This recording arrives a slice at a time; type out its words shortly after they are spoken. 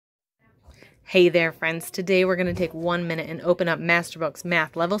Hey there, friends. Today we're going to take 1 minute and open up Masterbooks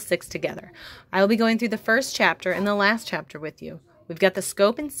Math Level 6 together. I will be going through the first chapter and the last chapter with you. We've got the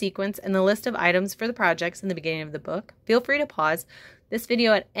scope and sequence and the list of items for the projects in the beginning of the book. Feel free to pause this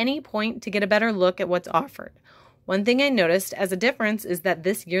video at any point to get a better look at what's offered. One thing I noticed as a difference is that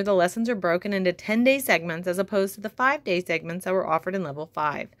this year the lessons are broken into 10-day segments as opposed to the 5-day segments that were offered in Level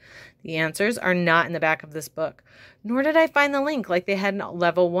 5. The answers are not in the back of this book, nor did I find the link like they had in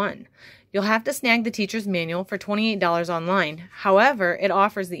Level 1. You'll have to snag the teacher's manual for $28 online. However, it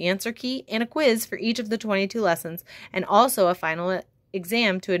offers the answer key and a quiz for each of the 22 lessons and also a final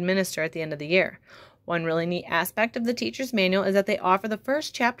exam to administer at the end of the year. One really neat aspect of the teacher's manual is that they offer the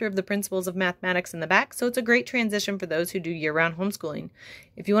first chapter of the Principles of Mathematics in the back, so it's a great transition for those who do year-round homeschooling.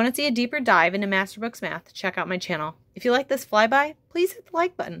 If you want to see a deeper dive into Masterbooks Math, check out my channel. If you like this flyby, please hit the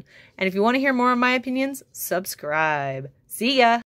like button. And if you want to hear more of my opinions, subscribe. See ya!